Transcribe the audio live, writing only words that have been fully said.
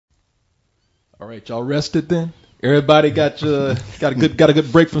All right, y'all rested then? Everybody got a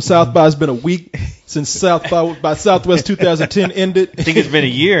good break from South by. It's been a week since South by Southwest 2010 ended. I think it's been a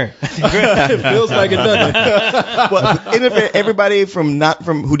year. It feels like it doesn't. Well, everybody from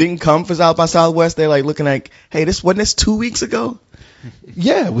who didn't come for South by Southwest, they're like looking like, hey, wasn't this 2 weeks ago?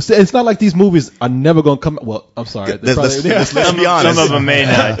 Yeah, it's not like these movies are never going to come. Well, I'm sorry. Let's be honest. Some of them may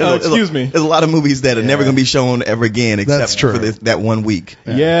not. Excuse me. There's a lot of movies that are never going to be shown ever again, except for that 1 week.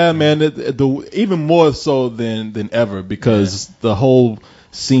 Yeah, man. Even more so than ever, because the whole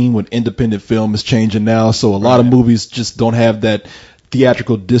scene with independent film is changing now. So a lot of movies just don't have that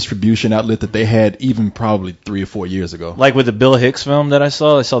theatrical distribution outlet that they had even probably 3 or 4 years ago. Like with the Bill Hicks film that I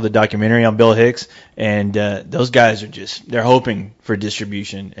saw the documentary on Bill Hicks, and those guys they're hoping for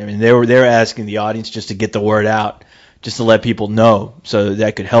distribution. I mean, they were asking the audience just to get the word out, just to let people know, so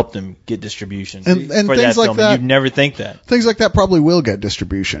that could help them get distribution and for things that like film. that. And you'd never think that. Things like that probably will get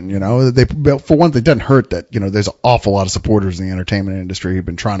distribution. For one, it doesn't hurt that there's an awful lot of supporters in the entertainment industry who've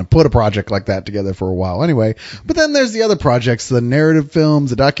been trying to put a project like that together for a while anyway. But then there's the other projects, the narrative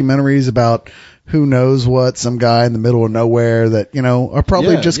films, the documentaries about who knows what, some guy in the middle of nowhere that, are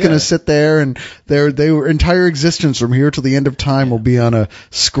probably just going to sit there, and their entire existence from here till the end of time will be on a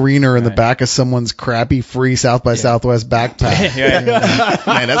screener in the back of someone's crappy free South by Southwest backpack.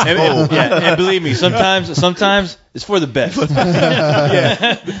 Man, that's cool. And believe me, sometimes it's for the best.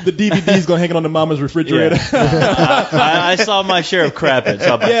 The DVD's going to hang on the mama's refrigerator. I saw my share of crap at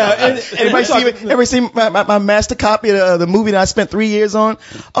South by Southwest. Everybody see my master copy of the movie that I spent 3 years on?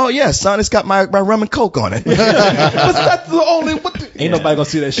 Oh, yeah, son, it's got my rum and coke on it. But that's the only... Ain't nobody going to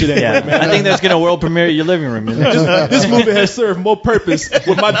see that shit anyway, man. I think that's going to world premiere at your living room. This movie has served more purpose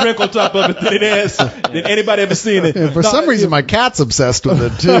with my drink on top of it than anybody ever seen it. For some reason, my cat's obsessed with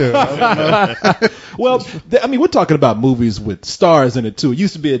it, too. Well, we're talking about movies with stars in it, too. It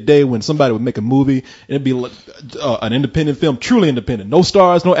used to be a day when somebody would make a movie, and it'd be an independent film, truly independent. No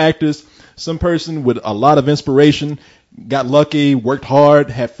stars, no actors. Some person with a lot of inspiration got lucky, worked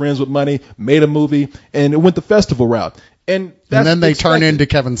hard, had friends with money, made a movie, and it went the festival route. And then they turn into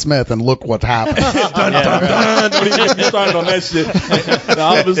Kevin Smith, and look what happened. Don't even get me started on that shit.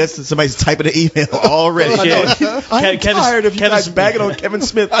 That's somebody's typing an email already. I'm tired of you guys bagging on Kevin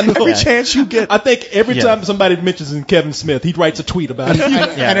Smith. Every chance you get. I think every time somebody mentions Kevin Smith, he writes a tweet about it.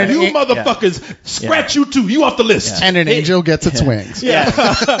 You motherfuckers, scratch you too. You off the list. And an angel gets its wings. Yeah.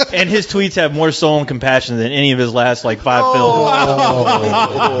 And his tweets have more soul and compassion than any of his last 5 films.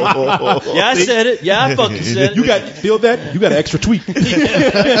 Yeah, I said it. Yeah, I fucking said it. Feel that? You got an extra tweet. But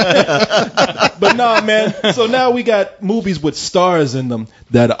no, man. So now we got movies with stars in them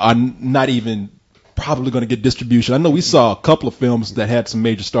that are not even probably going to get distribution. I know we saw a couple of films that had some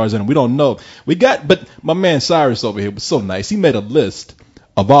major stars in them. We don't know. But my man Cyrus over here was so nice. He made a list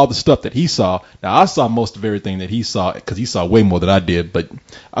of all the stuff that he saw. Now, I saw most of everything that he saw because he saw way more than I did, but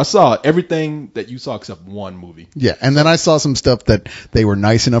I saw everything that you saw except one movie. Yeah, and then I saw some stuff that they were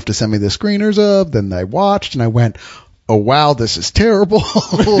nice enough to send me the screeners of, then I watched, and I went, oh, wow, this is terrible.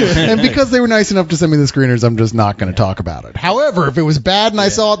 And because they were nice enough to send me the screeners, I'm just not going to talk about it. However, if it was bad and I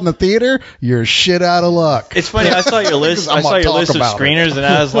saw it in the theater, you're shit out of luck. It's funny. I saw your list. I saw your list of screeners, and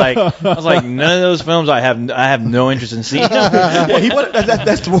I was like, none of those films I have no interest in seeing.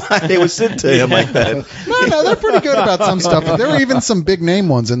 That's why they would send to him like that. No, they're pretty good about some stuff. There were even some big name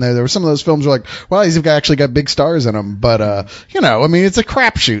ones in there. There were some of those films were like, well, he's actually got big stars in them. But, it's a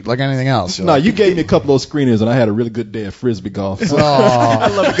crapshoot like anything else. You gave me a couple of those screeners, and I had a really good day at Frisbee golf. So. I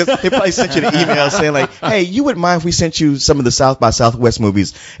love it because they probably sent you an email saying like, hey, you wouldn't mind if we sent you some of the South by Southwest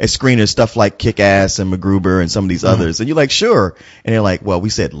movies as screeners, stuff like Kick-Ass and MacGruber and some of these others. And you're like, sure. And they're like, well, we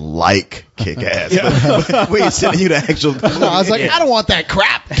said like Kick-Ass. But we ain't sending you the actual movie. No, I was like, I don't want that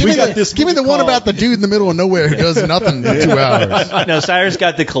crap. Give me the one about the dude in the middle of nowhere who does nothing in 2 hours. No, Cyrus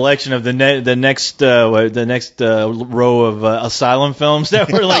got the collection of the next row of asylum films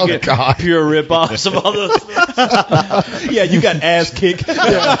that were like pure rip-offs of all those. Yeah, you got ass kick. Exactly.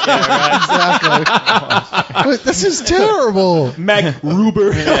 This is terrible. Mac Ruber.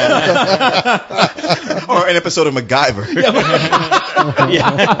 Or an episode of MacGyver.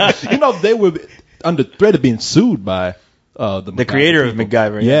 They were under threat of being sued by the creator of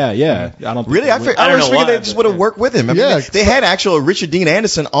MacGyver. Yeah. I don't really. I always figured they just would have worked with him. I mean, they had actual Richard Dean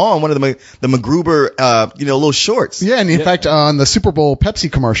Anderson on one of the MacGruber, little shorts. Yeah, and in fact, on the Super Bowl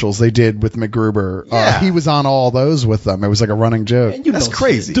Pepsi commercials they did with MacGruber, he was on all those with them. It was like a running joke. And that's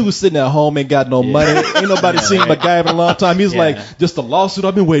crazy. Dude sitting at home ain't got no money. Ain't nobody seen MacGyver in a long time. He's like, just a lawsuit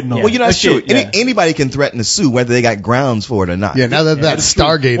I've been waiting on. Well, that's true. Anybody can threaten to sue whether they got grounds for it or not. Yeah, now that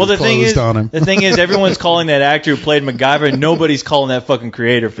Stargate is closed on him. The thing is, everyone's calling that actor who played MacGyver where nobody's calling that fucking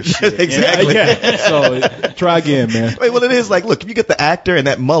creator for shit. Exactly. Yeah. So try again, man. Wait, well, it is like, look, if you get the actor and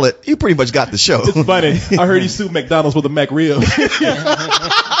that mullet, you pretty much got the show. It's funny. I heard he sued McDonald's with a McRib.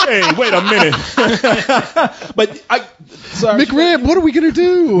 Hey, wait a minute. But sorry. McRib, what are we gonna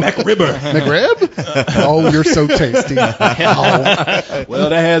do? McRibber. McRib? Oh, you're so tasty. Oh. Well,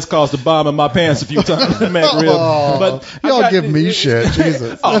 that has caused a bomb in my pants a few times, McRib. Oh, But y'all give me shit,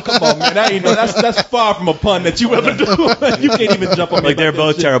 Jesus. Oh, come on, man. That's far from a pun that you ever do. You can't even jump on me. Like they're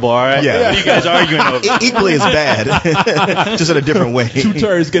both terrible, all right? Yeah. What are you guys arguing over? Equally as bad, just in a different way. Two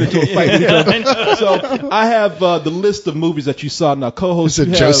turds get into a fight with each other. So I have the list of movies that you saw. Now, co-host, It's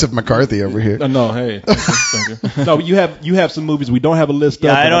a Joseph McCarthy over here. No, hey. Thank you. No, you have some movies we don't have a list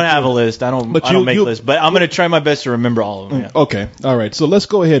Yeah, of. I don't have a list. I don't make lists, but I'm going to try my best to remember all of them. Yeah. Okay. All right. So let's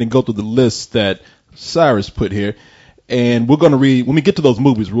go ahead and go through the list that Cyrus put here. And we're going to read, when we get to those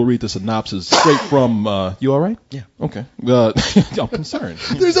movies, we'll read the synopsis straight from, you all right? Yeah. Okay. I'm concerned.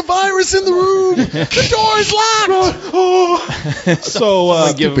 There's a virus in the room. The door is locked. So,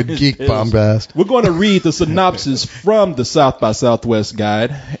 Stupid geek bombast. we're going to read the synopsis from the South by Southwest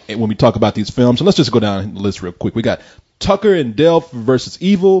guide when we talk about these films. So let's just go down the list real quick. We got Tucker and Dale versus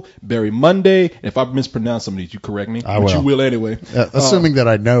Evil, Barry Monday. And if I mispronounce some of these, you correct me. I But will. you will anyway. Assuming that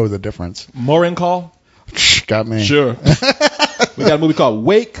I know the difference. Morin Call. Got me. Sure. We got a movie called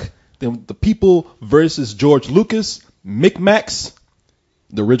Wake. Then The People versus George Lucas. Micmacs.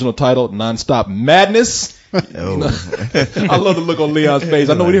 The original title, Nonstop Madness. Oh. I love the look on Leon's face.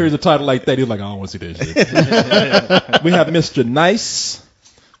 I know when he hears a title like that, he's like, I don't want to see that shit. We have Mr. Nice.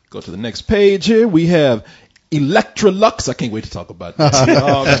 Go to the next page here. We have Electrolux. I can't wait to talk about that.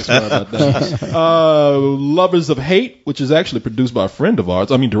 Oh, I'm sorry about that. Lovers of Hate, which is actually produced by a friend of ours.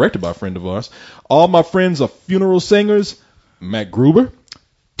 Directed by a friend of ours. All My Friends Are Funeral Singers. Matt Gruber.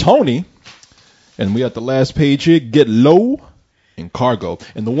 Tony. And we at the last page here. Get Low and Cargo.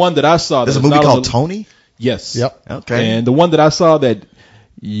 And the one that I saw. There's a that was movie not called Tony? Yes. Yep. Okay. And the one that I saw that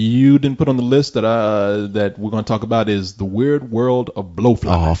you didn't put on the list that we're going to talk about is The Weird World of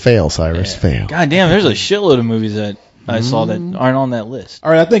Blowfly. Oh, fail, Cyrus, fail. God damn, there's a shitload of movies that I saw that aren't on that list.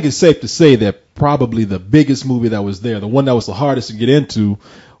 All right, I think it's safe to say that probably the biggest movie that was there, the one that was the hardest to get into,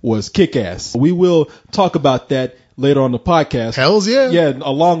 was Kick-Ass. We will talk about that later on the podcast. Hells yeah. Yeah,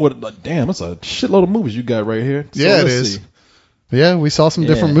 along with, damn, that's a shitload of movies you got right here. So Yeah, it let's is. see. Yeah, we saw some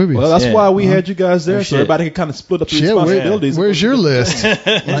different movies. Well, that's Yeah. why we had you guys there, Oh, so shit. everybody can kind of split up the Shit, responsibilities. where's your list?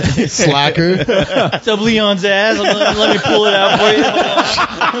 Slacker. It's up Leon's ass. Let me pull it out for you.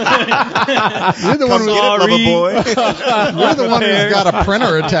 You're the one Come get it, lover boy. You're the one who's got a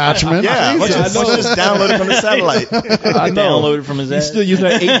printer attachment. Yeah, why Jesus. don't you just download it from the satellite? I know. Download it from his He's ass. still using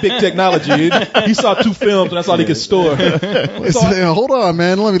that 8-bit technology. He saw 2 films, and that's all he could store. Hold on,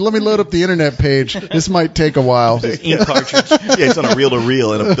 man. Let me load up the internet page. This might take a while. Ink cartridge. Yeah, it's on a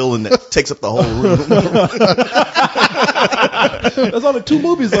reel-to-reel in a building that takes up the whole room. There's only 2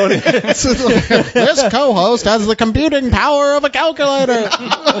 movies on it. This co-host has the computing power of a calculator.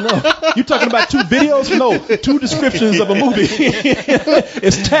 You talking about 2 videos? No, 2 descriptions of a movie.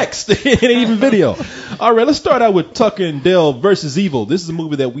 It's text. It ain't even video. All right, let's start out with Tucker and Dale versus Evil. This is a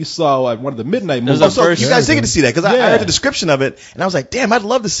movie that we saw at one of the midnight movies. There's a So first- you guys did get to see that because I Yeah. heard the description of it and I was like, damn, I'd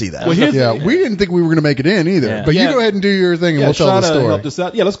love to see that. Well, here's Yeah, we didn't think we were going to make it in either. Yeah. But Yeah. you go ahead and do your thing, and Yeah, we'll tell the Shauna story. helped us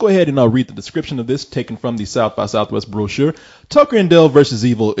out. Yeah, let's go ahead and read the description of this, taken from the South by Southwest brochure. Tucker and Dale versus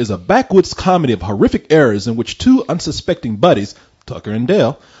Evil is a backwoods comedy of horrific errors in which 2 unsuspecting buddies, Tucker and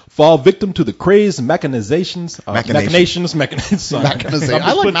Dale, fall victim to the crazed machinations. Sorry. Mechanization. I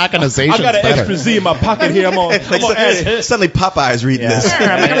like mechanizations I got an better. extra Z in my pocket here. I'm on edit. Suddenly Popeye's reading this.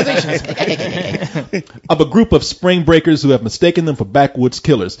 Of a group of spring breakers who have mistaken them for backwoods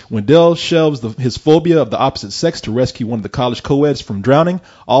killers. When Dell shelves his phobia of the opposite sex to rescue one of the college co-eds from drowning,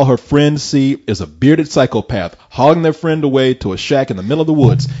 all her friends see is a bearded psychopath hauling their friend away to a shack in the middle of the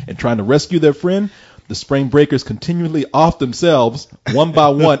woods and trying to rescue their friend. The spring breakers continually off themselves one by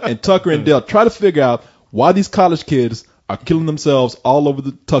one, and Tucker and Dale try to figure out why these college kids are killing themselves all over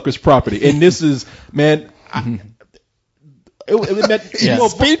the Tucker's property. And this is, man, it meant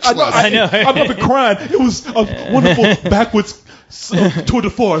Speechless. I know. I'm up and crying. It was a wonderful backwoods tour de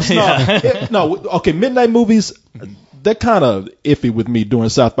force. Okay, midnight movies, they're kind of iffy with me during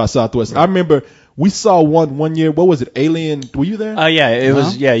South by Southwest. I remember we saw one year. What was it? Alien. Were you there? Yeah, it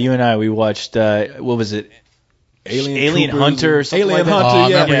was. Yeah, you and I. We watched. What was it? Alien Troopers. Hunter or something Alien like that. Hunter. Oh, I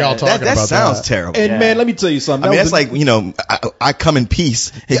remember yeah. y'all talking That about sounds that. terrible. And Yeah. man, let me tell you something. I mean, That that's was like, I come in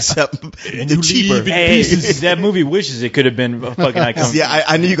peace, except the cheaper. Hey, that movie wishes it could have been a fucking icon. Yeah,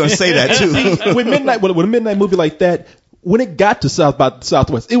 I knew you were going to say that too. with a midnight movie like that, when it got to South by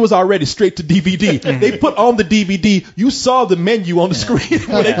Southwest, it was already straight to DVD. They put on the DVD. You saw the menu on the screen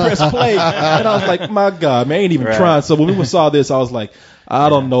when they pressed play. And I was like, my God, man, I ain't even trying. So when we saw this, I was like, I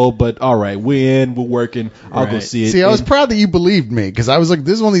don't know, but all right, we're in, we're working. I'll go see it. See, I was proud that you believed me because I was like,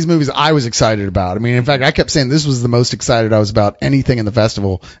 this is one of these movies I was excited about. I mean, in fact, I kept saying this was the most excited I was about anything in the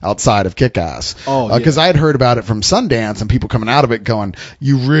festival outside of Kick-Ass. Because I had heard about it from Sundance and people coming out of it going,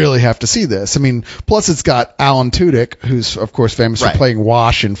 you really have to see this. I mean, plus it's got Alan Tudyk, who's, of course, famous for playing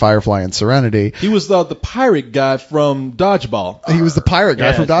Wash in Firefly and Serenity. He was the pirate guy from Dodgeball. He was the pirate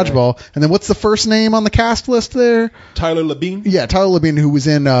guy from Dodgeball. Right. And then what's the first name on the cast list there? Tyler Labine. Yeah, Tyler Labine, who was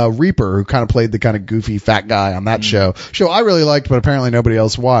in Reaper, who kind of played the kind of goofy fat guy on that show I really liked, but apparently nobody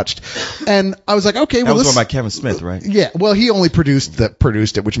else watched. And I was like, okay, well, that was one by Kevin Smith, right? Yeah, well, he only produced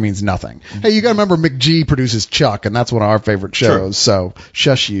it, which means nothing. Hey, you got to remember McG produces Chuck, and that's one of our favorite shows. So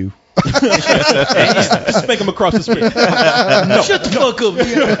shush you. Just make him across the street. No. Shut the fuck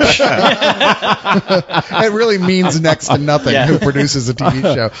up. It really means next to nothing who produces a TV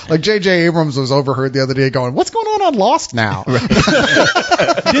show. Like J.J. Abrams was overheard the other day going, what's going on Lost now? Did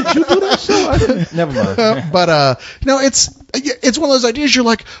you do that show? Never mind. But no, it's one of those ideas you're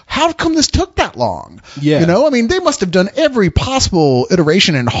like, how come this took that long? Yeah. You know, I mean, they must have done every possible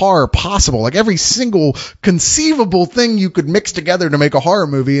iteration in horror possible, like every single conceivable thing you could mix together to make a horror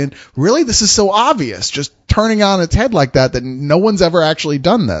movie. And really, this is so obvious, just turning on its head like that no one's ever actually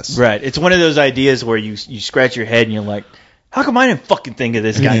done this. Right. It's one of those ideas where you scratch your head and you're like, how come I didn't fucking think of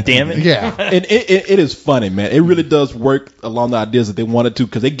this? God damn it! Yeah, and it is funny, man. It really does work along the ideas that they wanted to,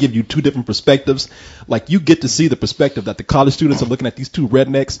 because they give you two different perspectives. Like, you get to see the perspective that the college students are looking at these two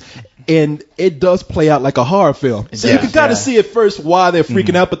rednecks, and it does play out like a horror film. So you can kind of see at first why they're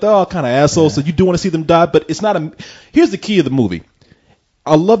freaking out, but they're all kind of assholes. So you do want to see them die, but it's not a. Here's the key of the movie.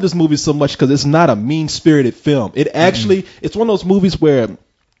 I love this movie so much because it's not a mean-spirited film. It actually, it's one of those movies where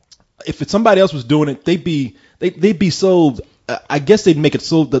if somebody else was doing it, they'd be so. I guess they'd make it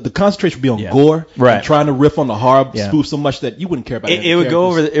so that the concentration would be on gore, and trying to riff on the horror spoof so much that you wouldn't care about it. It would go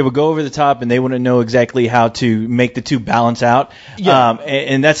over the top, and they wouldn't know exactly how to make the two balance out. Yeah.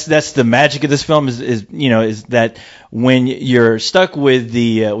 And that's the magic of this film is that when you're stuck with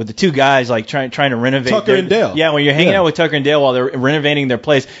the two guys like trying to renovate Tucker and Dale. Yeah, when you're hanging out with Tucker and Dale while they're renovating their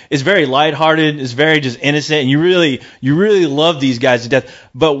place, it's very lighthearted, it's very just innocent, and you really love these guys to death.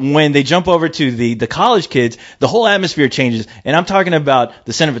 But when they jump over to the college kids, the whole atmosphere changes. And I'm talking about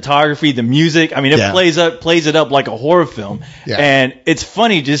the cinematography, the music. I mean, it plays it up like a horror film. Yeah. And it's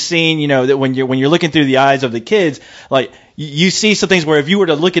funny just seeing, that when you're looking through the eyes of the kids, like you see some things where if you were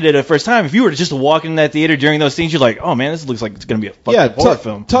to look at it a first time, if you were to just walk in that theater during those scenes, you're like, oh man, this looks like it's going to be a fucking horror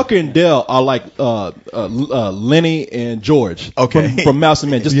film. Tucker and Dale are like Lenny and George from Mouse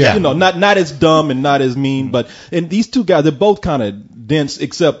and Men. Just not as dumb and not as mean, and these two guys, they're both kind of dense,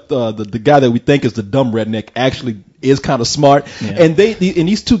 except the guy that we think is the dumb redneck actually is kind of smart. Yeah. And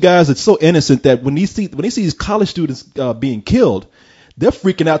these two guys, it's so innocent that when they see these college students being killed, they're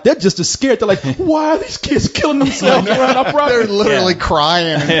freaking out. They're just as scared. They're like, why are these kids killing themselves around our property? They're literally crying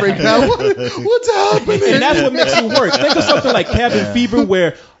and freaking out. What's happening? And that's what makes it work. Think of something like Cabin Fever,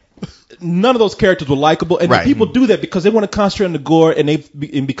 where none of those characters were likable, and people do that because they want to concentrate on the gore, and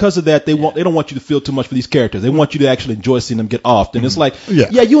because of that, they don't want you to feel too much for these characters. They want you to actually enjoy seeing them get off. And it's like,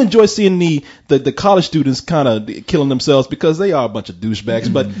 you enjoy seeing the college students kind of killing themselves because they are a bunch of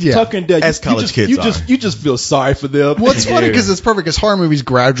douchebags. But Tucker and Dale, you just feel sorry for them. Well, it's funny because it's perfect because horror movies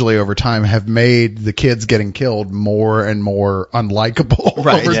gradually over time have made the kids getting killed more and more unlikable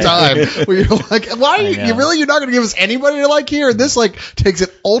over time. Where you're like, why are you're not going to give us anybody to like here? And this takes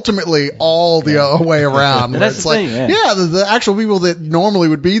it ultimately all the way around. That's it's the like, thing, the actual people that normally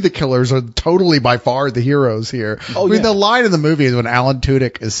would be the killers are totally by far the heroes here. The line in the movie is when Alan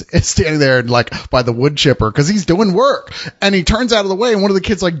Tudyk is standing there and by the wood chipper because he's doing work, and he turns out of the way, and one of the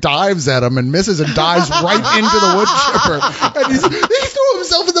kids dives at him and misses and dives right into the wood chipper, and he threw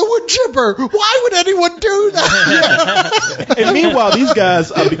himself in the wood chipper. Why would anyone do that? And meanwhile, these guys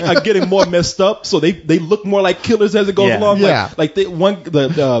are getting more messed up, so they look more like killers as it goes along.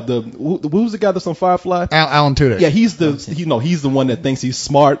 Who's the guy that's on Firefly? Alan Tudyk. Yeah, he's the one that thinks he's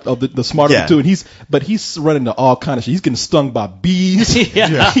smart of the smart of the two, and he's running into all kind of shit. He's getting stung by bees.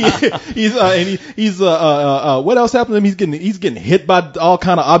 What else happened to him? He's getting hit by all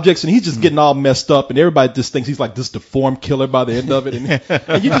kind of objects, and he's just getting all messed up, and everybody just thinks he's like this deformed killer by the end of it. And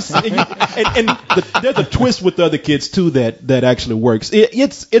there's a twist with the other kids too that actually works.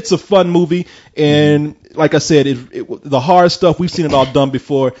 It's a fun movie, and like I said, the hard stuff, we've seen it all done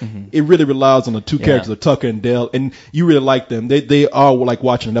before. It really relies on the two characters of Tucker and Dale, and you really like them. They are like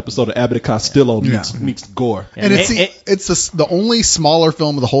watching an episode of Abbott and Costello meets Gore. And it's the only smaller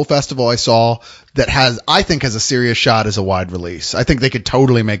film of the whole festival I saw that I think has a serious shot as a wide release. I think they could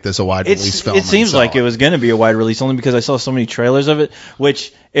totally make this a wide release film. It seems like it was going to be a wide release only because I saw so many trailers of it,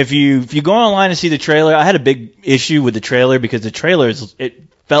 which if you go online and see the trailer, I had a big issue with the trailer because the trailer it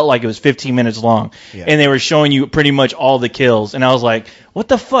felt like it was 15 minutes long, and they were showing you pretty much all the kills, and I was like, what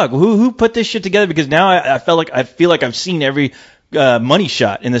the fuck? Who put this shit together? Because now I feel like I've seen every money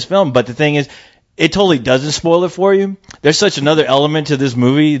shot in this film, but the thing is, it totally doesn't spoil it for you. There's such another element to this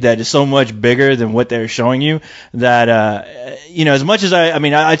movie that is so much bigger than what they're showing you that, as much as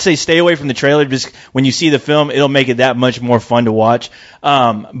I'd say stay away from the trailer. Just when you see the film, it'll make it that much more fun to watch.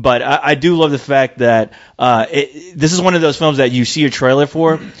 But I do love the fact that this is one of those films that you see a trailer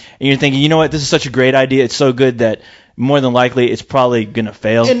for and you're thinking, you know what, this is such a great idea. It's so good that more than likely it's probably gonna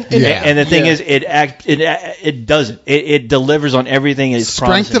fail. And the thing is, it doesn't. It delivers on everything. It's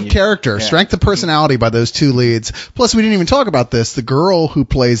strength of character, strength of personality by those two leads. Plus, we didn't even talk about this. The girl who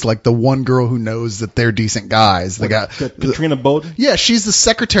plays like the one girl who knows that they're decent guys. Katrina Bowden. Yeah, she's the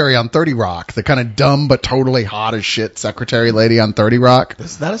secretary on 30 Rock, the kind of dumb but totally hot as shit secretary lady on 30 Rock.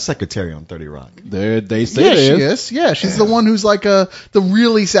 There's not a secretary on 30 Rock. They say she is. Yeah, she's the one who's like the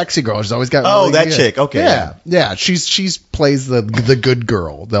really sexy girl. She's always got. Oh, that chick. Okay. Yeah. She plays the good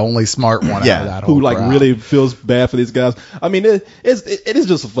girl, the only smart one out of that whole who like crowd. really feels bad for these guys. I mean, it is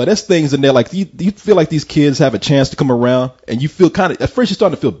just fun. There's things in there like you feel like these kids have a chance to come around, and you feel kind of at first you're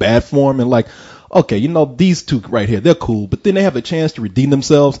starting to feel bad for them, and like, okay, these two right here, they're cool, but then they have a chance to redeem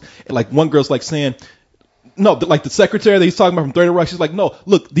themselves. And like one girl's like saying, no, like the secretary that he's talking about from 30 Rock, she's like, no,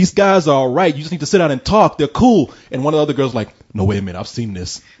 look, these guys are all right. You just need to sit down and talk. They're cool. And one of the other girls like, no, wait a minute, I've seen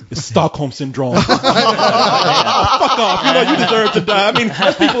this. It's Stockholm Syndrome. Fuck off. You deserve to die. I mean,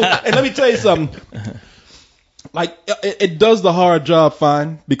 that's people. And let me tell you something. Like, it does the hard job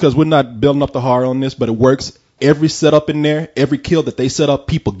fine because we're not building up the horror on this, but it works. Every setup in there, every kill that they set up,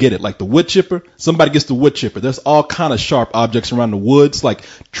 people get it. Like the wood chipper, somebody gets the wood chipper. There's all kind of sharp objects around the woods, like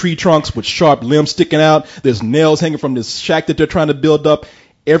tree trunks with sharp limbs sticking out. There's nails hanging from this shack that they're trying to build up.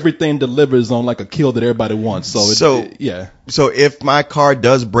 Everything delivers on like a kill that everybody wants. So if my car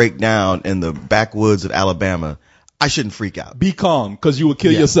does break down in the backwoods of Alabama, I shouldn't freak out. Be calm, because you will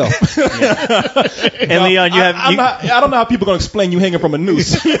kill yourself. And Leon, I don't know how people are going to explain you hanging from a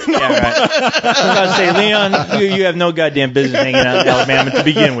noose. Yeah, right. I was about to say, Leon, you have no goddamn business hanging out in Alabama to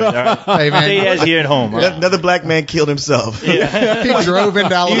begin with. All right? Hey, man. Stay as here at home. Right? Another black man killed himself. Yeah. He drove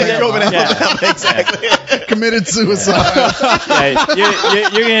into Alabama. Exactly. Committed suicide.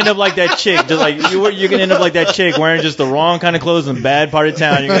 You're gonna end up like that chick. Just like you're gonna end up like that chick wearing just the wrong kind of clothes in a bad part of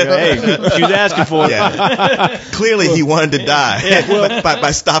town. You're gonna go, hey, she was asking for it. Yeah. Clearly, he wanted to die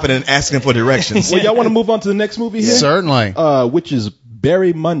by stopping and asking for directions. Well, y'all want to move on to the next movie here? Certainly. Which is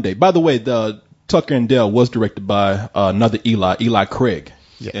Barry Monday. By the way, the Tucker and Dale was directed by another Eli Craig.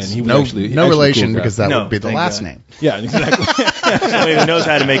 Yes. And he was no actually relation cool because that would be the last name. Yeah, exactly. Somebody who knows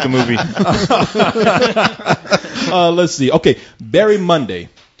how to make a movie. Let's see. Okay, Barry Monday,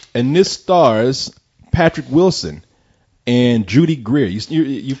 and this stars Patrick Wilson and Judy Greer.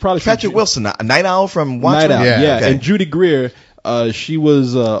 You probably Patrick Wilson, a Night Owl from Watchmen. Night Owl, yeah. Okay. And Judy Greer. She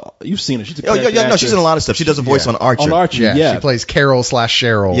was, you've seen her. She's a she's in a lot of stuff. She does a voice on Archer. On Archer, yeah. She plays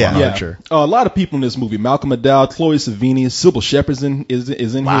Carol/Cheryl on Archer. A lot of people in this movie. Malcolm McDowell, Chloe Sevigny, Sybil Shepherd's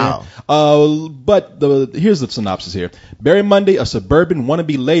is in Wow. here. But here's the synopsis here. Barry Monday, a suburban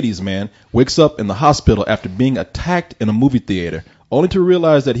wannabe ladies man, wakes up in the hospital after being attacked in a movie theater, only to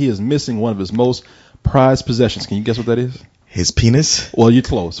realize that he is missing one of his most prized possessions. Can you guess what that is? His penis? Well, you're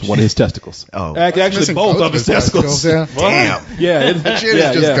close. One of his testicles. Oh. Actually, both of his testicles. Yeah. Damn. Yeah. That shit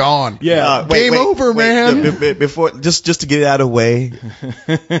is just gone. Yeah. Game over, man. Before, just to get it out of the way.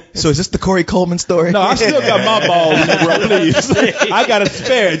 So is this the Corey Coleman story? No, I still got my balls, bro, please. I got a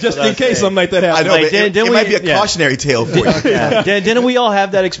spare just in case something like that happens. I know, Like, but it might be a cautionary tale for you. Yeah. Didn't we all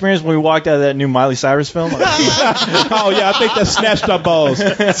have that experience when we walked out of that new Miley Cyrus film? Oh, yeah, I think that snatched our balls.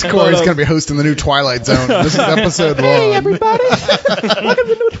 Corey's going to be hosting the new Twilight Zone. This is episode 1. Hey, everybody. Welcome to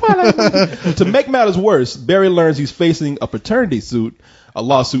the new Twilight. To make matters worse, Barry learns he's facing a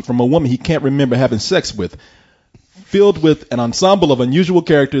lawsuit from a woman he can't remember having sex with. Filled with an ensemble of unusual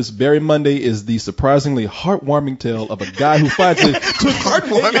characters, Barry Monday is the surprisingly heartwarming tale of a guy who finds it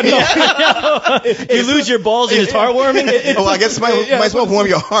Heartwarming? You lose your balls and it's heartwarming? Oh, I guess might as well warm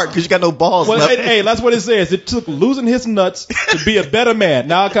your heart because you got no balls Well, left. hey, that's what it says. It took losing his nuts to be a better man.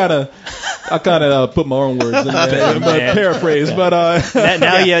 Now I kind of I kind of put my own words in there, paraphrase, but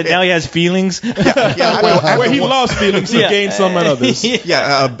now he has feelings. Where he lost feelings, he gained some in others.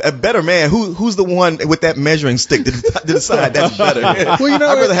 A better man. Who's the one with that measuring stick to decide that's better? Well, you know,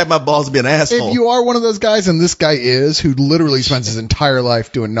 I'd rather have my balls be an asshole. If you are one of those guys, and this guy is, who literally spends his entire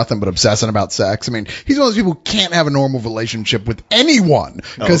life doing nothing but obsessing about sex. I mean, he's one of those people who can't have a normal relationship with anyone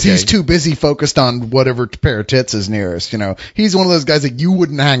because he's too busy focused on whatever pair of tits is nearest. You know, he's one of those guys that you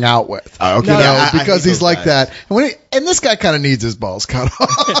wouldn't hang out with. Because he's like that. And this guy kind of needs his balls cut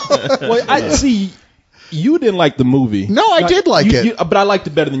off. Well, I see. You didn't like the movie. No, I did like it. But I liked it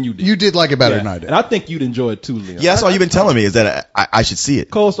better than you did. You did like it better than I did. And I think you'd enjoy it too, Leon. Yeah, that's all you've been telling me is that I should see it.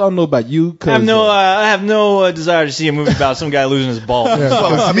 Coles, I don't know about you. I have no desire to see a movie about some guy losing his balls.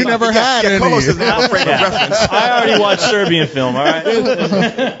 Well, you never had any. Coles is now a frame of reference. I already watched Serbian film, all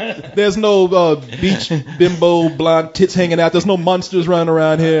right? There's no beach bimbo blonde tits hanging out. There's no monsters running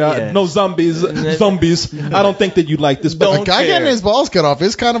around here. No zombies. I don't think that you'd like this. But a guy getting his balls cut off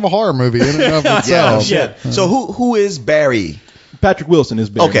is kind of a horror movie in and of itself. Yeah. So who is Barry? Patrick Wilson is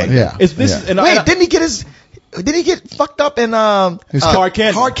Barry. Okay. Yeah. Wait, didn't he get fucked up in Hard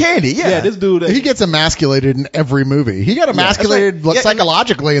Candy? Hard Candy, yeah. This dude. He gets emasculated in every movie. He got emasculated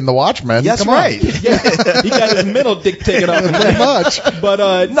psychologically in The Watchmen. That's right. He got his middle dick taken off. Pretty much.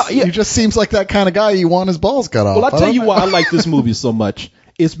 But he just seems like that kind of guy you want his balls cut off. Well, I'll tell you why I like this movie so much.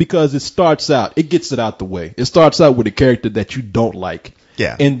 It's because it gets it out the way. It starts out with a character that you don't like.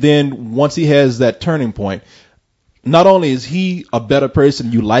 Yeah. And then once he has that turning point, not only is he a better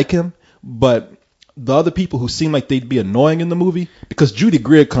person, you like him, but the other people who seem like they'd be annoying in the movie, because Judy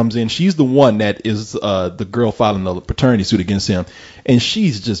Greer comes in, she's the one that is the girl filing the paternity suit against him, and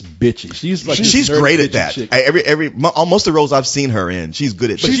she's just bitchy. She's great at that. Most of the roles I've seen her in, she's good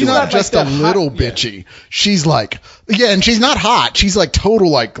at. She's not just a little bitchy. She's like, and she's not hot. She's like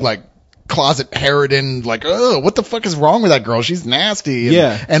total like closet harridan, like, oh, what the fuck is wrong with that girl? She's nasty.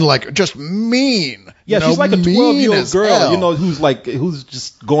 And like just mean. Yeah, she's like a 12-year-old girl, who's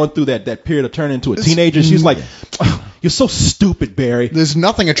just going through that period of turning into a teenager. She's like, oh, you're so stupid, Barry. There's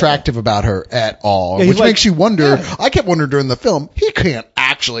nothing attractive about her at all, which makes you wonder. Yeah. I kept wondering during the film, he can't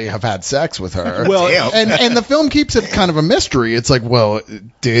actually have had sex with her. Well, and the film keeps it kind of a mystery. It's like, well,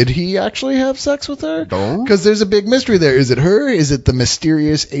 did he actually have sex with her? Because there's a big mystery there. Is it her? Is it the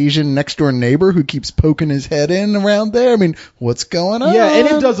mysterious Asian next door neighbor who keeps poking his head in around there? I mean, what's going on? Yeah, and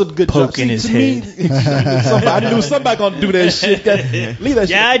it does a good job. Poking his head. I knew somebody gonna do that shit. Leave that shit.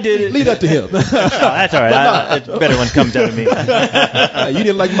 Yeah, I did it. Leave that to him. That's all right. It's better when it comes out of me. You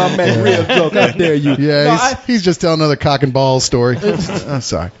didn't like my man real joke. How dare you? Yeah, he's just telling another cock and balls story.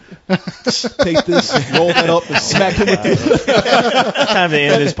 Sorry. Take this, roll that up, and smack him with it. Time to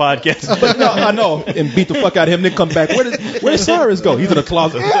end this podcast. But no, I know, and beat the fuck out of him. Then come back. Where did Cyrus go? He's in the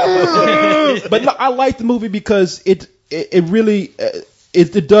closet. But no, I like the movie because it really.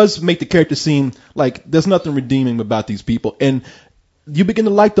 It does make the character seem like there's nothing redeeming about these people, and you begin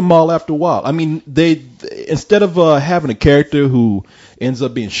to like them all after a while. I mean, they instead of having a character who ends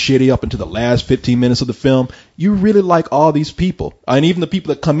up being shitty up until the last 15 minutes of the film, you really like all these people, and even the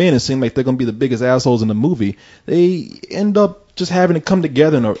people that come in and seem like they're gonna be the biggest assholes in the movie, they end up just having to come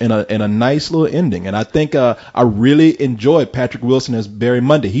together in a nice little ending. And I think I really enjoyed Patrick Wilson as Barry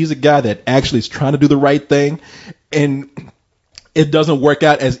Monday. He's a guy that actually is trying to do the right thing, and it doesn't work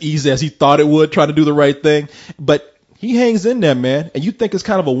out as easy as he thought it would, trying to do the right thing. But he hangs in there, man. And you think it's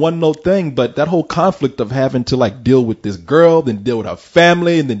kind of a one-note thing, but that whole conflict of having to like deal with this girl, then deal with her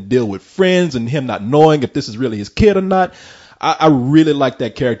family, and then deal with friends, and him not knowing if this is really his kid or not. I really like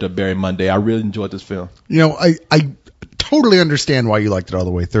that character, Barry Monday. I really enjoyed this film. You know, I totally understand why you liked it all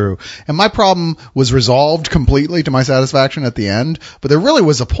the way through. And my problem was resolved completely to my satisfaction at the end. But there really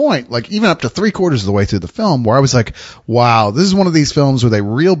was a point, like even up to 3/4 of the way through the film, where I was like, wow, this is one of these films where they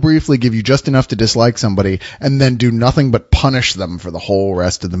real briefly give you just enough to dislike somebody and then do nothing but punish them for the whole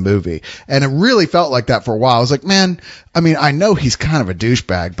rest of the movie. And it really felt like that for a while. I was like, man, I mean, I know he's kind of a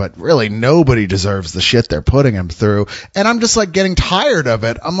douchebag, but really nobody deserves the shit they're putting him through. And I'm just like getting tired of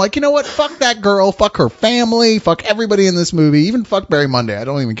it. I'm like, you know what? Fuck that girl. Fuck her family. Fuck everybody in this movie. Even fuck Barry Monday. I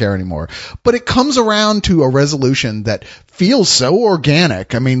don't even care anymore. But it comes around to a resolution that feels so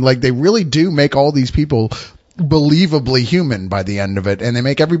organic. I mean, like they really do make all these people believably human by the end of it, and they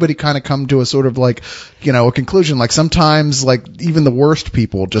make everybody kind of come to a sort of like, a conclusion. Like sometimes, like even the worst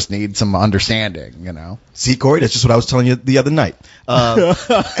people just need some understanding. See, Corey, that's just what I was telling you the other night.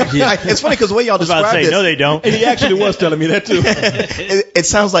 It's funny because the way y'all described it. No, they don't. And he actually was telling me that too. It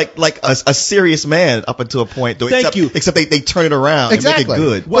sounds like a serious man up until a point. Though, Thank you. Except they turn it around Exactly. and make it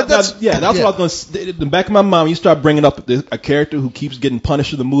good. Well, that's what I was going to say. In the back of my mind, you start bringing up a character who keeps getting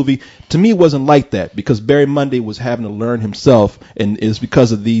punished in the movie. To me, it wasn't like that because Barry Monday was having to learn himself, and it's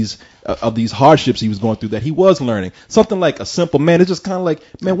because of these hardships he was going through that he was learning. Something like A Simple Man is just kind of like,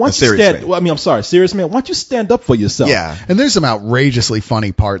 man, why don't you stand? Well, I mean, I'm sorry, serious man. Why don't you stand up for yourself? Yeah. And there's some outrageously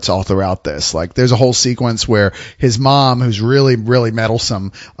funny parts all throughout this. Like there's a whole sequence where his mom, who's really, really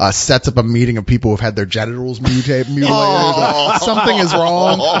meddlesome, sets up a meeting of people who've had their genitals mutilated. Something is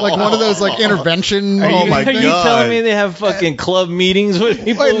wrong. Like one of those like intervention. Oh my God. Are you telling me they have fucking club meetings with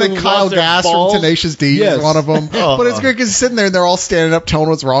people? And then Kyle Gass from Tenacious D is one of them. But it's great because he's sitting there and they're all standing up telling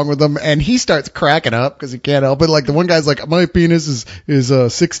what's wrong with them, and he starts cracking up because he can't help it. Like the one guy's like, my penis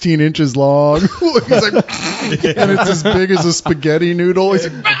is 16 inches long. He's like, and it's as big as a spaghetti noodle. He's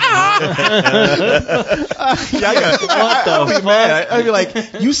like, I'd be like,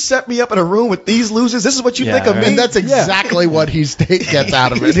 you set me up in a room with these losers. This is what you think of me. And that's exactly what he gets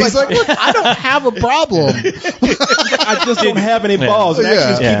out of it. He's like, look, I don't have a problem. I just don't have any balls. And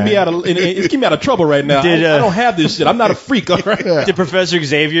actually, it's keeping me out of trouble right now. I don't have this shit. I'm not a freak. All right. Yeah. Did Professor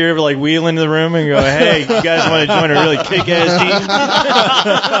Xavier like wheel into the room and go, "Hey, you guys want to join a really kick-ass team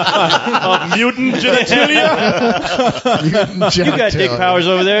of mutant genitalia? You got dick powers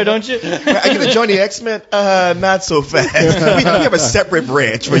over there, don't you?" Are you going to join the X-Men? Not so fast. We have a separate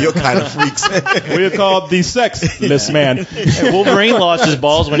branch for your kind of freaks. We're called the Sexless Man. Hey, Wolverine lost his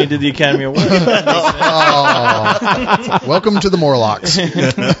balls when he did the Academy Award. Welcome to the Morlocks.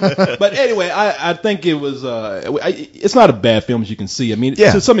 But anyway, I think it was. It's not a bad film as you can see. I mean,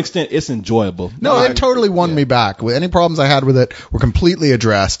 to some extent, it's enjoyable. No, it totally won me back. Any problems I had with it were completely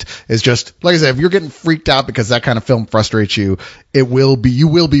addressed. It's just like I said, if you're getting freaked out because that kind of film frustrates you, you will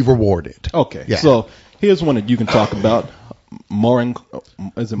be rewarded. Okay, so here's one that you can talk about. Marencal,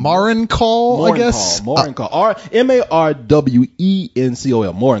 I guess. Marencal. Marwencol.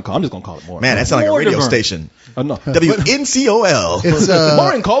 Marencal. I'm just gonna call it Marencal. Man, that sounds like a radio station. No. WNCOL. It's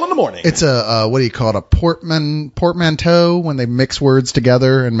Marencal in the morning. It's what do you call it? A portmanteau when they mix words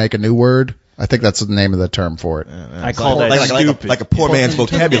together and make a new word. I think that's the name of the term for it. I call that stupid. Like a poor man's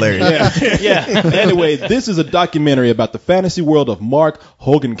vocabulary. Yeah. Anyway, this is a documentary about the fantasy world of Mark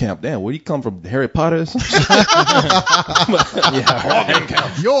Hogenkamp. Damn, where did he come from? Harry Potter?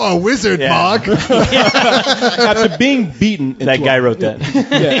 Hogenkamp. You're a wizard, Mark. After being beaten into that guy wrote that.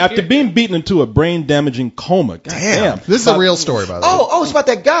 After being beaten into a brain-damaging coma. Damn. This is a real story, by the way. Oh, it's about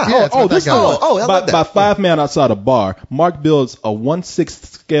that guy. Yeah, it's about that guy. I love that. By 5 men outside a bar, Mark builds a 1/6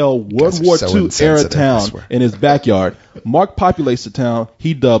 scale World War II era town in his backyard. Mark populates the town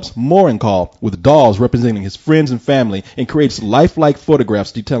he dubs Marencal with dolls representing his friends and family and creates lifelike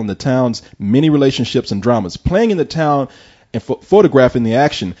photographs detailing the town's many relationships and dramas. Playing in the town and photographing the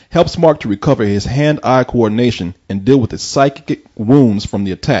action helps Mark to recover his hand-eye coordination and deal with his psychic wounds from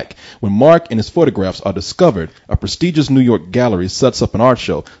the attack. When Mark and his photographs are discovered, a prestigious New York gallery sets up an art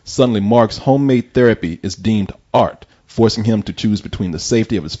show. Suddenly, Mark's homemade therapy is deemed art, forcing him to choose between the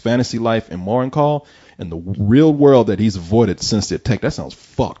safety of his fantasy life in Marencal and the real world that he's avoided since the attack. That sounds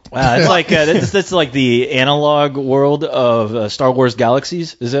fucked. Wow, it's like that's like the analog world of Star Wars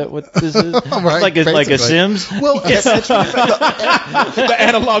Galaxies. Is that what this is? Right, it's like a Sims. Well, the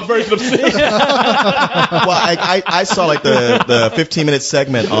analog version of Sims. Well, I saw like the 15-minute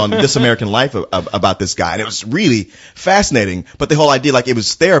segment on This American Life about this guy, and it was really fascinating. But the whole idea, like it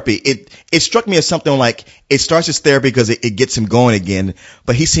was therapy, it struck me as something like it starts as therapy because it gets him going again.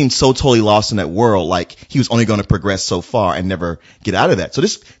 But he seemed so totally lost in that world, like he was only going to progress so far and never get out of that. So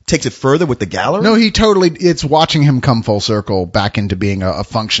this takes it further with the gallery. No, it's watching him come full circle back into being a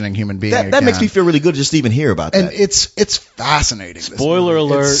functioning human being. That makes me feel really good just to even hear about that. And it's fascinating. Spoiler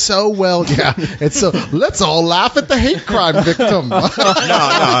alert. It's so well, it's so, let's all laugh at the hate crime victim. No.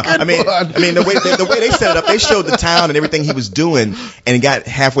 I mean the way they set it up, they showed the town and everything he was doing, and he got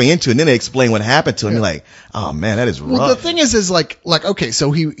halfway into it, and then they explained what happened to him. You're like, oh man, that is rough. Well, the thing is like okay,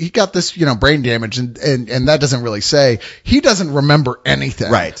 so he got this, brain damage, and and that doesn't really say, he doesn't remember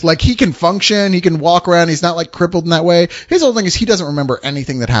anything. Right. Like, he can function, he can walk around, he's not like crippled in that way. His whole thing is he doesn't remember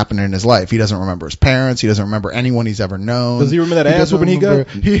anything that happened in his life. He doesn't remember his parents, he doesn't remember anyone he's ever known. Does he remember that ass whooping he got?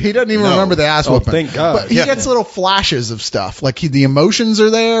 He doesn't even remember the ass Oh, whooping. thank God. But he gets little flashes of stuff. Like, the emotions are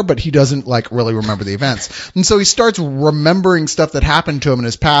there, but he doesn't like really remember the events. And so he starts remembering stuff that happened to him in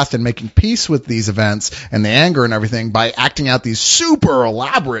his past and making peace with these events and the anger and everything by acting out these super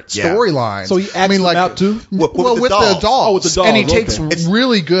elaborate storylines. So he acts them out too? With Well, the with dolls. the dolls. Oh, with the dolls, And he okay. takes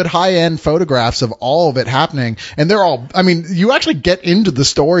really good high-end photographs of all of it happening. And they're all, I mean, you actually get into the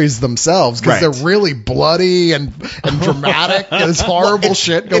stories themselves because Right. they're really bloody and dramatic. There's horrible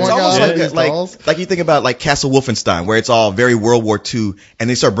shit going It's almost on with these like dolls. like you think about like Castle Wolfenstein, where it's all very World War II, and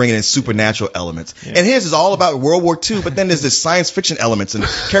they start bringing in supernatural elements. And his is all about World War II, but then there's this science fiction elements, and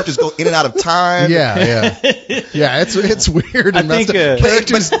characters go in and out of time. Yeah. It's weird and I think, messed up.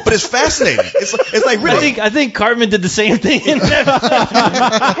 Characters- But it's fascinating. It's like really. I think Cartman did the same thing. Hey,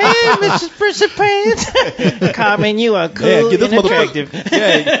 Mrs. Prince, Cartman, you are cool Yeah, give this and motherfucker, attractive. give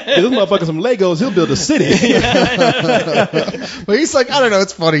this motherfucker some Legos, he'll build a city. But he's like, I don't know,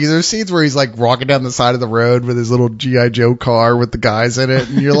 it's funny. There's scenes where he's like walking down the side of the road with his little G.I. Joe car with the guys in it,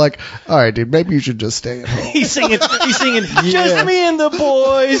 and you're like, all right, dude, maybe you should just stay at home. He's singing, just me and the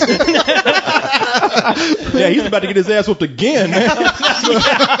boys. Yeah, he's about to get his ass whooped again, man.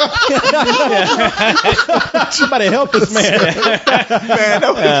 Somebody help this man. Man,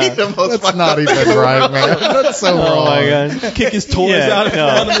 that would be the most That's fucked not up even thing. right, man. That's so wrong. Oh my god. Kick his toys out in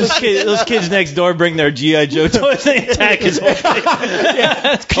front of him. Those kids next door bring their G.I. Joe toys and attack his whole thing.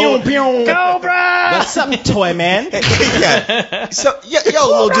 Pew, pew. Cobra! What's up, toy man? Yeah. So,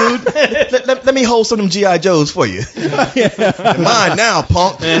 yo, little dude, let me hold some of them G.I. Joes for you. Mine now,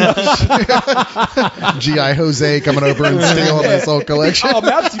 punk. G.I. Jose coming over and stealing this whole collection. Oh,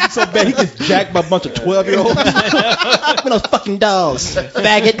 man, I've seen so bad. He gets jacked by a bunch of 12-year-olds. Give me those fucking dolls,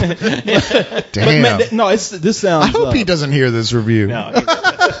 faggot. Damn. But man, this sounds. I hope he doesn't hear this review. No,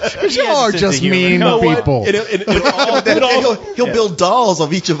 Because y'all are sense just of humor. mean You know what? people. He'll build dolls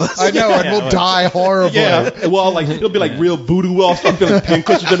of each of us. I know, and we'll die horribly. Yeah, well, like it'll be like real voodoo. We'll all start feeling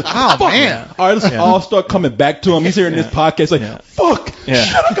pincushions. Oh, man. All right, let's all start coming back to him. He's hearing this podcast like, fuck, Yeah.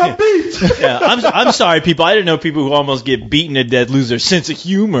 shit, I got beat. yeah, I'm sorry, people. I didn't know people who almost get beaten to death lose their sense of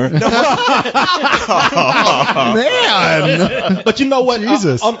humor. Man. But you know what?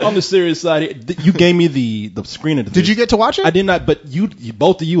 Jesus. On the serious side, you gave me the screener. Did you get to watch it? I did not, but you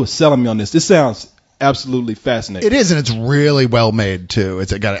both of you are selling me on this. This sounds absolutely fascinating. It is, and it's really well made too.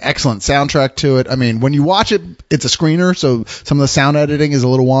 It's got an excellent soundtrack to it. I mean, when you watch it, it's a screener, so some of the sound editing is a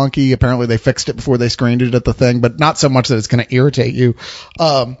little wonky. Apparently, they fixed it before they screened it at the thing, but not so much that it's going to irritate you.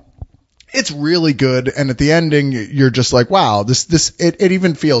 It's really good, and at the ending, you're just like, wow, it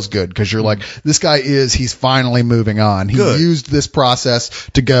even feels good, because you're like, this guy he's finally moving on. He used this process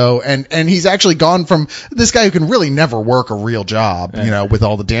to go, and he's actually gone from this guy who can really never work a real job, you know, with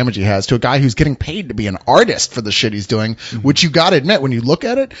all the damage he has, to a guy who's getting paid to be an artist for the shit he's doing, which you gotta admit, when you look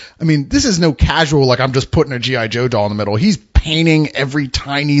at it, I mean, this is no casual, like, I'm just putting a G.I. Joe doll in the middle. He's painting every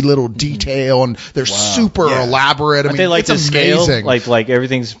tiny little detail, and they're super elaborate. I mean, They like it's the amazing. scale, like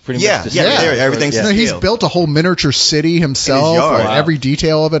everything's pretty much the scale. Everything's No, he's built a whole miniature city himself, yard. like every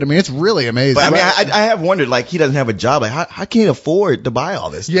detail of it. I mean, it's really amazing. But I mean, I have wondered, like, he doesn't have a job. Like, how can he afford to buy all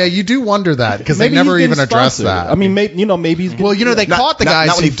this? yeah, you do wonder that, because they Maybe never he's even getting addressed sponsored. that. I mean, maybe he's getting, well, you know, they caught the guys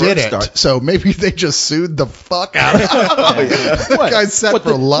not when who he did first it, started. so maybe they just sued the fuck out of him. That guy's set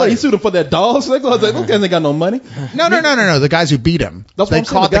for What, he life. sued him for that dolls? Like, those guys ain't got no money. No. The guys who beat him. That's what They I'm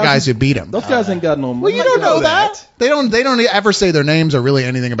saying, caught the guys who beat him. Those guys ain't got no money. Well, you don't know that. They don't ever say their names or really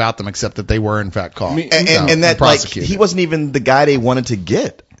anything about them, except that they were in fact caught. And that, like, he wasn't even the guy they wanted to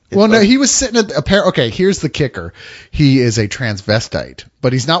get. Well, no, he was sitting at a pair. Okay, here's the kicker. He is a transvestite,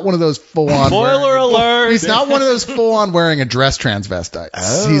 but he's not one of those full-on. Spoiler alert! He's not one of those full-on wearing a dress transvestites.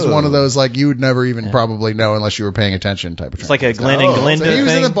 Oh. He's one of those, like, you would never even probably know unless you were paying attention type of. It's like a Glenn and Glinda So he was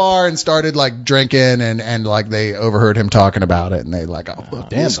thing. in the bar and started like drinking, and like they overheard him talking about it, and they like, oh, fuck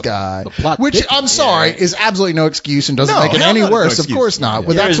damn, this the guy. plot Which thickens. I'm sorry is absolutely no excuse and doesn't No, make it no, any no, no worse. Of excuse. course not.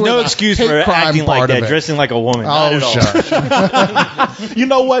 But There that's is where no the excuse hate for crime acting part like that, of it. dressing like a woman. Not Oh, at all. shush. You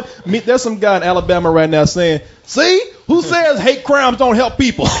know what? There's some guy in Alabama right now saying, see, Who says hate crimes don't help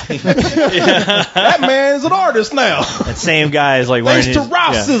people? That man's an artist now. That same guy is like wearing Thanks to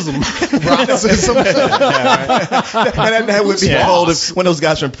his, racism. That would be old if one of those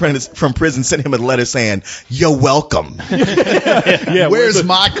guys from prison sent him a letter saying, "You're welcome." Yeah, Where's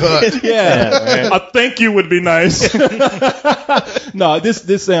my cut? Yeah, right. I think you would be nice. No,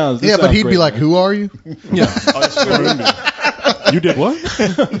 this sounds. Yeah, but he'd great, be like, man. "Who are you?" Yeah. You did what?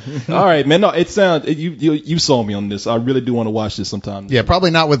 All right, man. No, it sounds. You sold me on this. I really do want to watch this sometime. Yeah,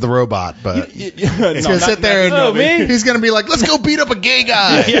 probably not with the robot, but he's He's gonna sit there and me. he's gonna be like, "Let's go beat up a gay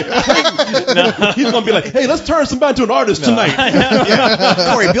guy." He's gonna be like, "Hey, let's turn somebody into an artist tonight."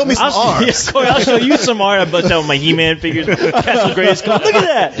 Corey, build me some arms. Corey, I'll show you some art. I bust out my He-Man figures. Castle Grayskull. Look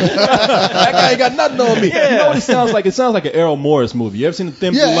at that. That guy ain't got nothing on me. You know what it sounds like? It sounds like an Errol Morris movie. You ever seen the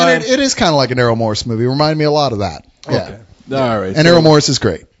Thin Blue Yeah, Line? and it is kind of like an Errol Morris movie. Reminded me a lot of that. Yeah. Okay. All right. And Errol Morris is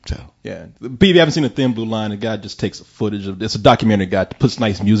great. So. Yeah. If you haven't seen the Thin Blue Line, the guy just takes footage of it's a documentary guy, puts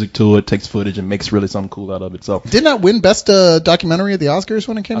nice music to it, takes footage and makes really something cool out of it. So Didn't that win Best Documentary at the Oscars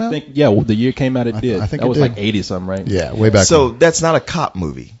when it came out? I think the year it came out it did. I think that it was did. like 80 something, right? Yeah, way back. So when. that's not a cop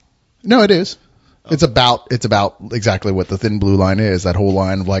movie. No, it is. It's about exactly what the Thin Blue Line is. That whole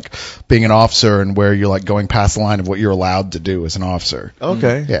line of like being an officer and where you're like going past the line of what you're allowed to do as an officer.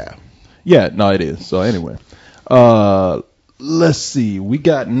 Okay. Yeah. Yeah, no, it is. So anyway, let's see. We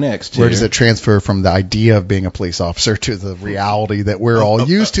got next here. Where does it transfer from the idea of being a police officer to the reality that we're all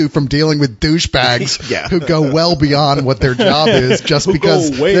used to from dealing with douchebags Yeah. who go well beyond what their job is just Who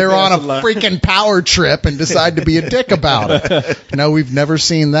because go way they're on a past the line. freaking power trip and decide to be a dick about it? We've never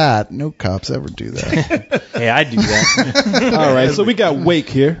seen that. No cops ever do that. Hey, I do that. All right, so we got Wake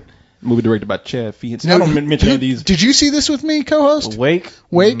here. Movie directed by Chad Feehan. I don't mention any of these. Did you see this with me, co-host? Wake?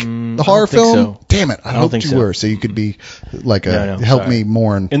 The horror I don't think film? so. Damn it. I don't hoped think you so. were, so you could be like No, help sorry. me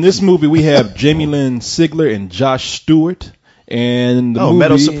mourn. In this movie, we have Jamie Lynn Sigler and Josh Stewart. And the movie,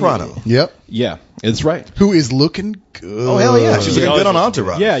 Meadow Soprano. Yep. Yeah, it's right. Who is looking good. Oh, hell yeah. She's looking good on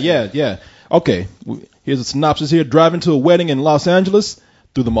Entourage. Yeah. Okay, here's a synopsis here. Driving to a wedding in Los Angeles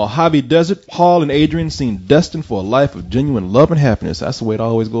through the Mojave Desert, Paul and Adrian seem destined for a life of genuine love and happiness. That's the way it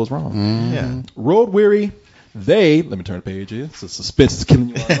always goes wrong. Yeah. Road weary, let me turn the page here. So suspense is killing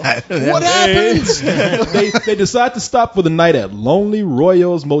you. What happens? They decide to stop for the night at Lonely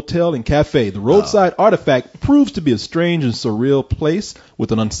Royals Motel and Cafe. The roadside artifact proves to be a strange and surreal place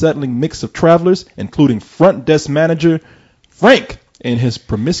with an unsettling mix of travelers, including front desk manager Frank and his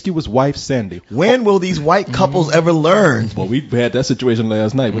promiscuous wife Sandy. When will these white couples ever learn? Well, we had that situation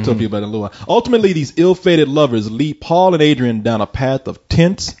last night. We'll tell you about it in a little while. Ultimately, these ill-fated lovers lead Paul and Adrian down a path of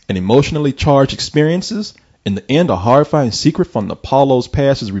tense and emotionally charged experiences. In the end, a horrifying secret from Apollo's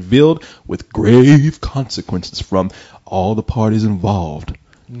past is revealed with grave consequences from all the parties involved.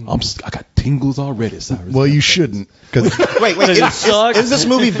 I got tingles already, Cyrus. Well, you shouldn't. Cause Wait, is this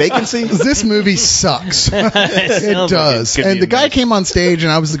movie Vacancy? this movie sucks. It sounds does. like it could And be the guy amazing. came on stage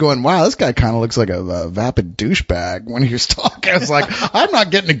and I was going, wow, this guy kind of looks like a vapid douchebag when he was talking. I was like, I'm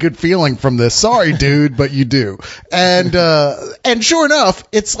not getting a good feeling from this. Sorry, dude, but you do. And sure enough,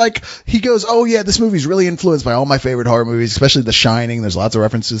 it's like he goes, oh yeah, this movie's really influenced by all my favorite horror movies, especially The Shining. There's lots of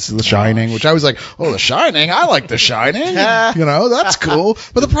references to The Shining, which I was like, oh, The Shining? I like The Shining. That's cool.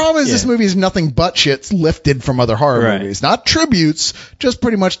 But the problem is this movie is nothing but shit lifted from other horror Right. movies. Not tributes, just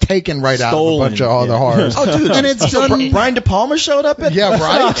pretty much taken right out of a Stolen, bunch of other horrors. Oh, dude. And it's So done... Brian De Palma showed up at Yeah,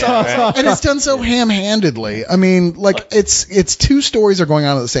 right? And it's done so ham-handedly. I mean, like, it's two stories are going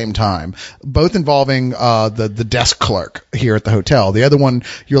on at the same time, both involving the desk clerk here at the hotel. The other one,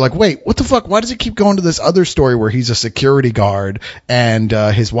 you're like, wait, what the fuck? Why does it keep going to this other story where he's a security guard and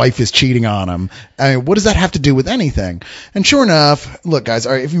his wife is cheating on him? I mean, what does that have to do with anything? And sure enough, look, guys,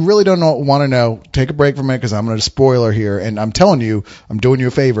 all right, if you really don't want to know, take a break from it because I'm going to spoiler here, and I'm telling you, I'm doing you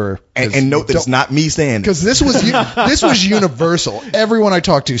a favor. and note that it's not me saying it. Because this was universal. Everyone I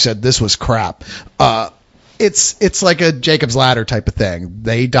talked to said this was crap. It's like a Jacob's Ladder type of thing.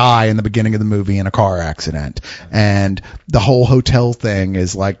 They die in the beginning of the movie in a car accident, and the whole hotel thing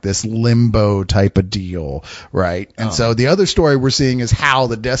is like this limbo type of deal, right? And so the other story we're seeing is how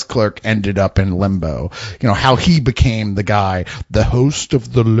the desk clerk ended up in limbo. You know, how he became the guy, the host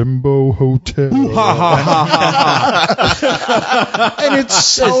of the Limbo Hotel. And it's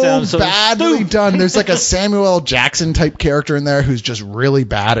so sounds so badly stupid. done. There's like a Samuel L. Jackson type character in there who's just really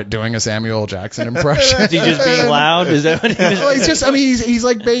bad at doing a Samuel L. Jackson impression. Is he just being loud? Is that what he was? Well, he's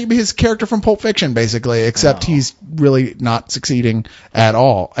like his character from Pulp Fiction, basically, except he's really not succeeding at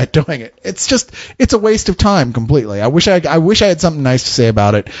all at doing it. It's a waste of time completely. I wish I had something nice to say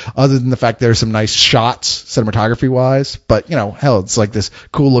about it, other than the fact there's some nice shots, cinematography wise. But hell, it's like this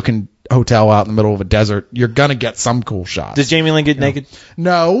cool looking hotel out in the middle of a desert, you're gonna get some cool shots. Does Jamie Lynn get naked?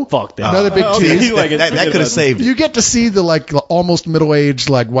 No. Fuck that. Another big tease. That could have saved it. You get to see the like almost middle-aged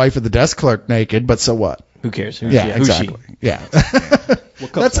like wife of the desk clerk naked, but so what? Who cares? Who's Exactly. she? Yeah.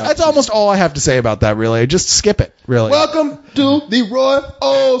 That's almost all I have to say about that. Really, just skip it. Really. Welcome to the Roy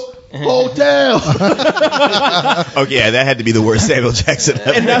O's Hotel. Okay, yeah, that had to be the worst Samuel Jackson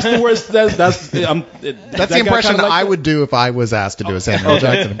ever. And that's the worst. That's That's the impression I would do if I was asked to do a Samuel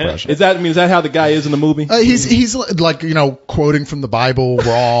Jackson impression. Is that how the guy is in the movie? He's like quoting from the Bible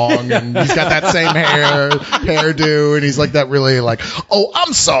wrong, and he's got that same hairdo, and he's like that really like, oh,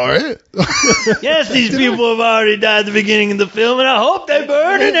 I'm sorry. Yes, these people have already died at the beginning of the film, and I hope they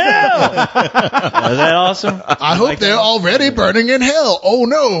burn in hell. Is that awesome? I hope they're already burning in hell. Oh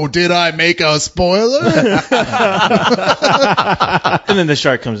no, did I make a spoiler? And then the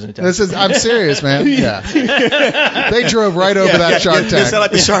shark comes into town. I'm serious, man. Yeah. They drove right over that shark It tank. sounded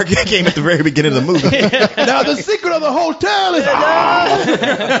like the shark came at the very beginning of the movie. Now the secret of the hotel is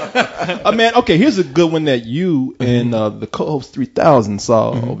man. Okay, here's a good one that you and the co-host 3000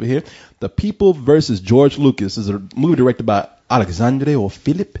 saw over here. The People versus George Lucas is a movie directed by Alexandre or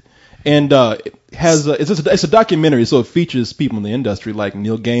Philip, and it has it's a documentary, so it features people in the industry like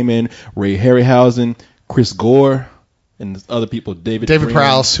Neil Gaiman, Ray Harryhausen, Chris Gore, and other people. David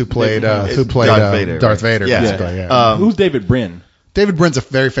Prowse, who played Darth Vader. Yeah. Who's David Brin? David Brin's a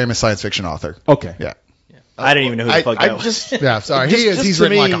very famous science fiction author. Okay. Yeah. I didn't even know who the fuck that was. Yeah, sorry. Just He's to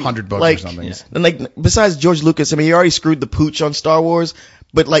written me, like 100 books like, or something. yeah. And like besides George Lucas, I mean, he already screwed the pooch on Star Wars,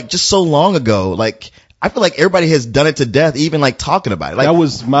 but like just so long ago, like I feel like everybody has done it to death, even like talking about it. Like That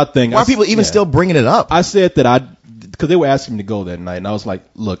was my thing. why are people even still bringing it up? I said that because they were asking me to go that night, and I was like,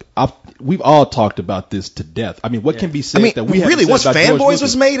 look, we've all talked about this to death. I mean, what can be said that we haven't really, said once about George Fanboys Lucas?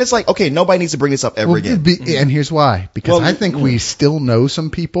 was made, it's like, okay, nobody needs to bring this up ever again. And here's why. Because I think we still know some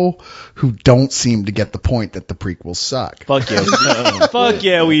people who don't seem to get the point that the prequels suck. Fuck yeah. Fuck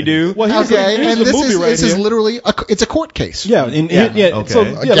yeah, we do. Well, here's And the this movie right is here. literally it's a court case. Yeah, Okay. So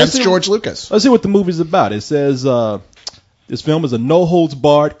let's Against see- George Lucas. Let's see what the movie's about. It says this film is a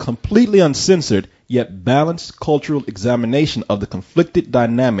no-holds-barred, completely uncensored, yet balanced cultural examination of the conflicted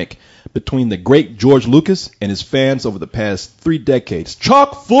dynamic between the great George Lucas and his fans over the past 3 decades.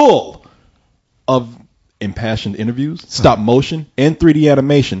 Chock full of impassioned interviews, stop motion, and 3D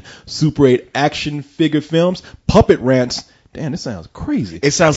animation, Super 8 action figure films, puppet rants. Damn, this sounds crazy. It sounds